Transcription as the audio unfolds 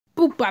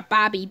boop bop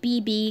bobby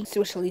bb.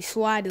 Socially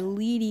slide a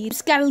leady.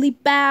 Scottily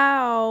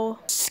bow.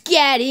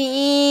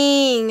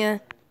 Scatting.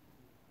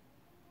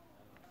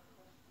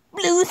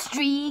 Blue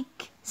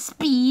streak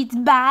speeds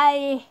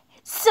by.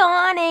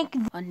 Sonic.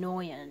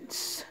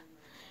 Annoyance.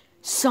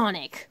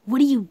 Sonic, what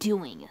are you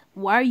doing?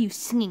 Why are you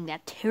singing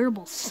that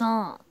terrible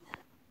song?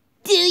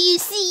 Do you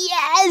see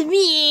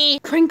me?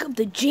 Crank up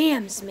the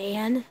jams,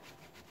 man.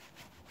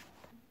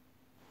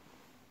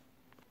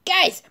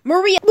 Guys,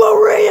 Maria!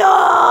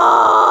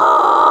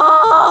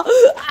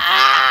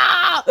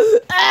 Ah!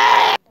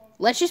 Ah!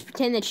 Let's just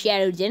pretend that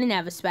Shadow didn't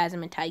have a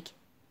spasm attack.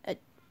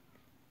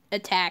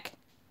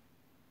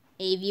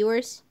 Hey,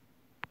 viewers?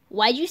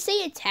 Why'd you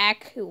say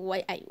attack?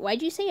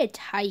 Why'd you say a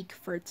tyke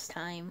first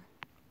time?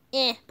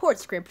 Poor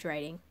script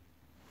writing.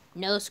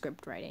 No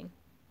script writing.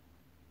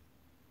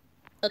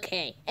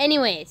 Okay,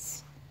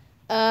 anyways.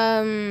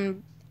 I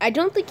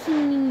don't think he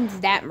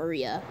means that,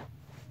 Maria.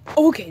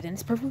 Okay, then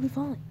it's perfectly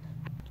fine.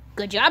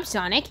 Good job,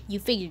 Sonic. You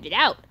figured it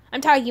out. I'm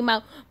talking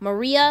about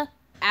Maria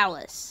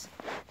Alice.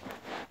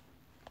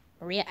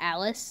 Maria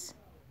Alice?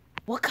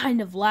 What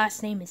kind of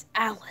last name is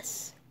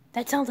Alice?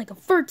 That sounds like a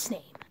first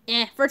name.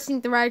 First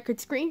thing the writer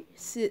could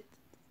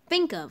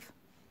think of.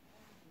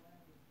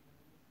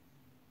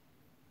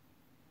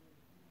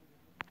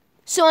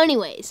 So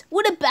anyways,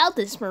 what about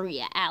this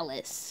Maria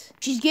Alice?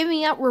 She's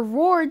giving out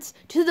rewards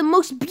to the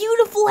most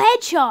beautiful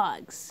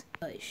hedgehogs.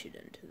 I should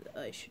enter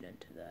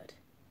that.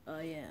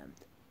 I am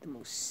the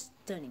most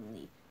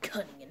stunningly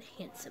cunning and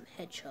handsome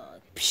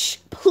hedgehog. Psh,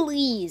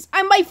 please.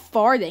 I'm by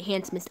far the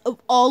handsomest of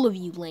all of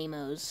you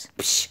lamos.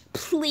 Psh,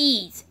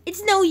 please.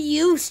 It's no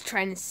use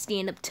trying to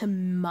stand up to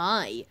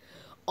my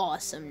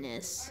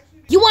awesomeness.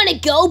 You wanna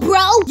go,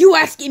 bro? You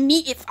asking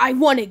me if I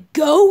wanna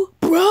go,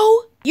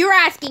 bro? You're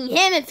asking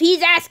him if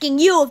he's asking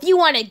you if you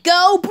wanna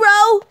go,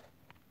 bro?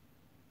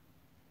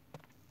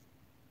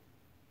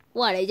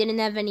 What, I didn't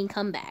have any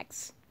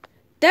comebacks.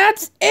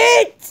 That's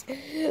it!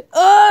 Enough!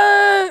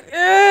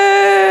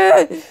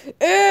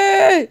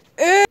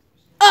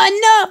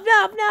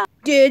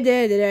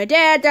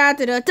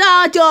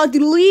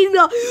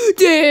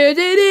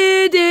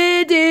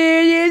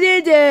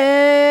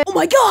 Oh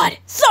my god!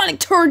 Sonic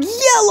turned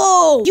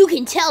yellow! You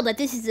can tell that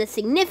this is a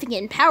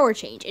significant power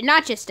change and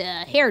not just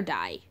a hair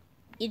dye.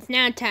 It's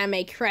now time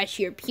I crush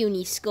your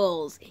puny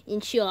skulls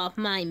and show off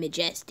my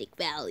majestic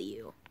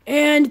value.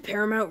 And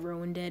Paramount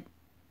ruined it.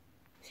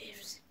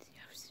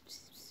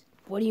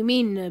 What do you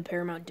mean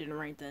Paramount didn't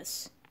write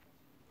this?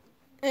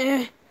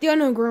 The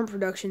Unknown Grown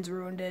Productions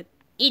ruined it.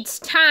 It's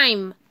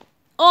time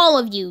all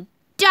of you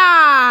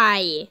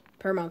die!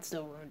 Paramount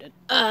still ruined it.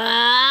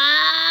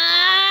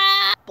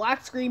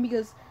 Black screen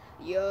because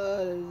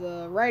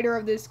the writer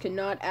of this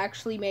cannot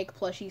actually make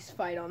plushies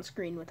fight on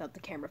screen without the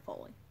camera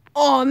falling.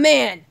 Aw,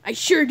 man, I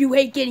sure do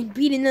hate getting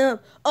beaten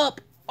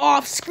up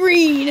off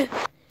screen.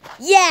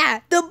 Yeah,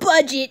 the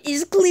budget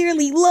is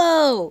clearly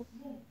low.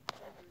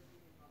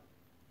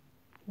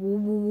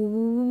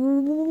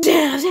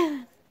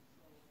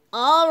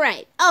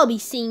 Alright, I'll be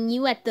seeing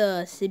you at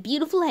the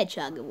Beautiful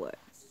Hedgehog Awards.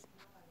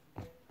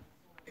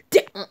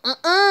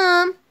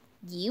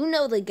 You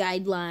know the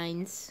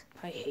guidelines.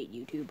 I hate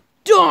YouTube.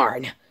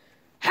 Darn!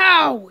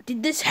 How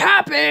did this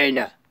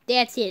happen?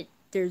 That's it.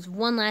 There's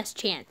one last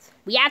chance.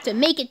 We have to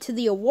make it to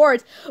the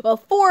awards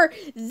before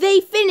they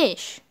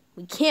finish.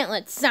 We can't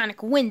let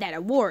Sonic win that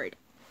award.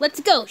 Let's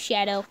go,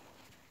 Shadow.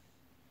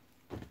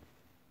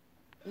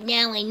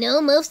 Now, I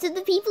know most of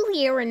the people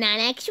here are not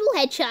actual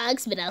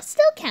hedgehogs, but I'll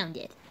still count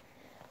it.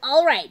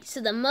 Alright, so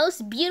the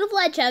most beautiful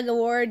hedgehog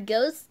award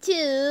goes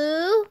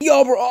to...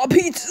 Yabra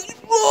Pizza!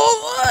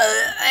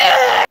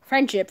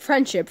 Friendship.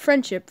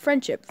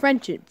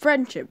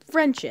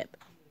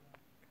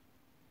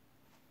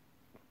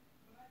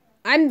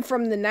 I'm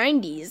from the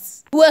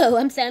 90s. Whoa,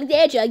 I'm Sonic the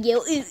Hedgehog,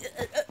 yo.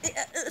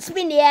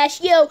 Spin Dash,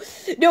 yo.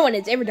 No one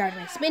has ever died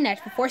by Spin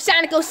Dash before.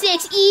 Sonic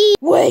 06E.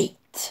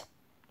 Wait.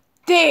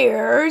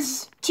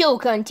 There's... Kill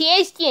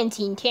Contestant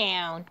in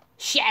town.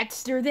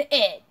 Shatster the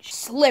Edge.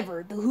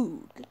 Sliver the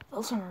Hood.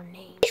 Those are our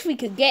names. Wish we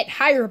could get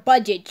higher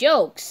budget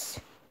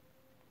jokes.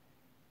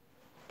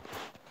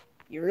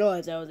 You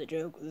realize that was a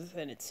joke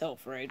within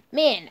itself, right?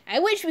 Man, I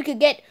wish we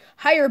could get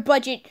higher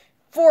budget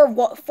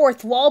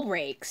fourth wall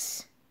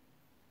breaks.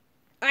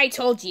 I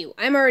told you,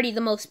 I'm already the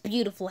most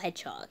beautiful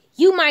hedgehog.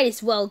 You might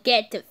as well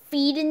get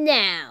defeated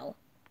now.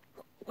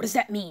 What does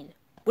that mean?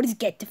 What does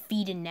get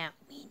defeated now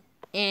mean?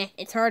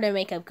 It's hard to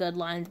make up good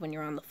lines when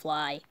you're on the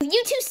fly. Will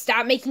you two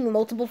stop making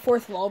multiple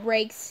fourth wall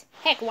breaks?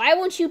 Heck, why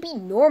won't you be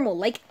normal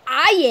like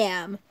I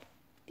am?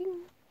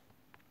 Ding.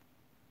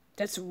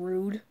 That's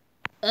rude.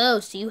 Oh,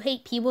 so you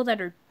hate people that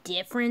are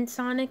different,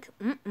 Sonic?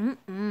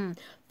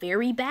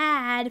 Very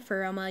bad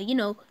for, you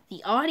know,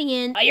 the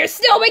audience. You're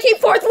still making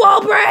fourth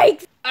wall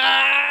breaks!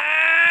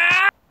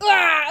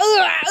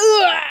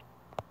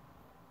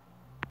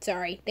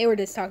 Sorry, they were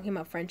just talking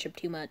about friendship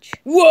too much.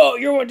 Whoa,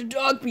 you're on to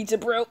dog pizza,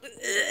 bro.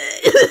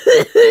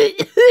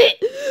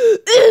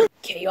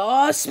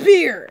 Chaos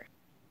Spear.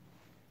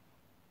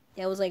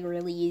 That was like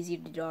really easy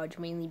to dodge,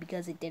 mainly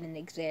because it didn't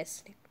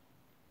exist.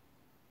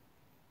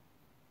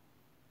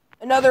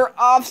 Another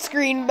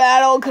off-screen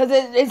battle, because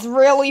it's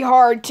really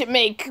hard to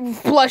make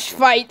plush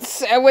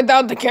fights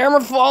without the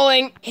camera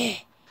falling.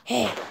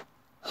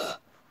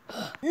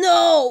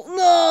 No,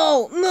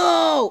 no,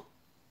 no!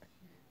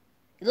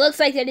 It looks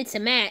like that it's a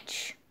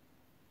match.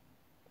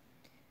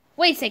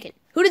 Wait a second.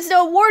 Who does the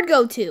award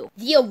go to?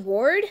 The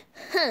award?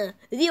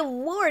 The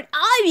award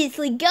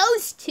obviously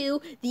goes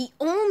to the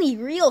only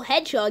real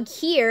hedgehog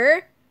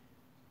here.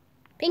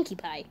 Pinkie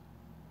Pie.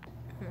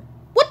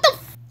 What the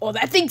f- Oh,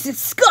 that thing's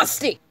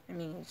disgusting! I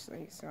mean,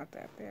 it's not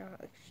that bad.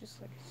 It's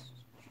just like,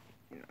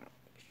 you know,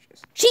 it's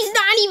just... She's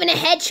not even a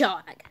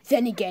hedgehog!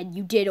 Then again,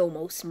 you did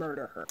almost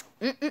murder her.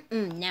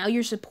 Now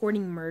you're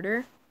supporting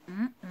murder?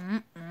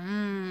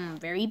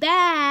 Very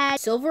bad.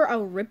 Silver,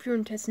 I'll rip your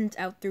intestines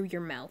out through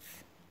your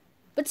mouth.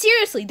 But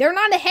seriously, they're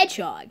not a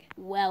hedgehog.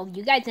 Well,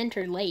 you guys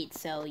entered late,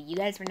 so you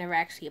guys were never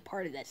actually a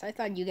part of this. I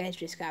thought you guys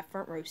just got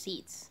front row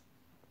seats.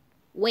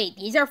 Wait,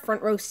 these are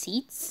front row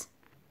seats?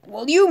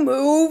 Will you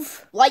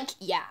move? Like,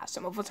 yeah,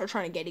 some of us are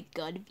trying to get a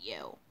good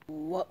view.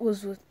 What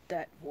was with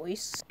that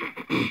voice?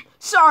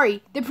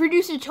 Sorry, the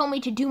producer told me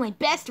to do my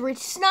best rich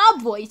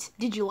snob voice.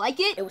 Did you like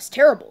it? It was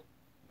terrible.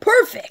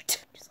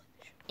 Perfect!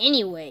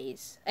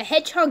 Anyways, a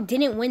hedgehog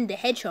didn't win the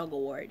Hedgehog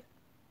Award.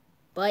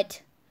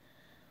 But...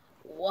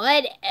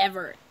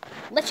 whatever.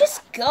 Let's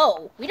just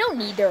go. We don't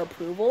need their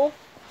approval.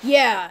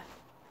 Yeah.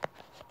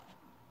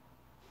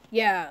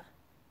 Yeah.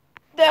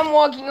 Them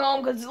walking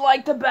home, because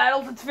like the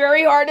battles, it's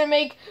very hard to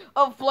make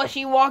a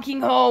plushie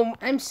walking home.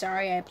 I'm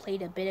sorry I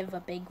played a bit of a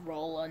big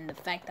role on the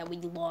fact that we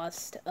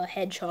lost a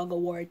Hedgehog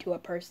Award to a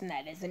person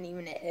that isn't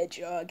even a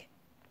hedgehog.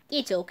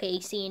 It's okay,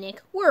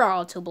 Scenic. We're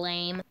all to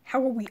blame. How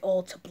are we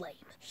all to blame?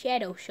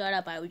 Shadow, shut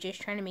up. I was just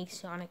trying to make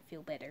Sonic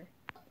feel better.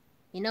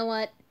 You know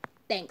what?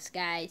 Thanks,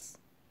 guys.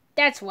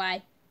 That's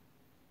why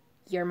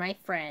you're my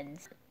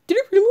friends.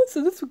 Didn't realize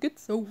that this would get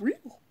so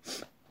real.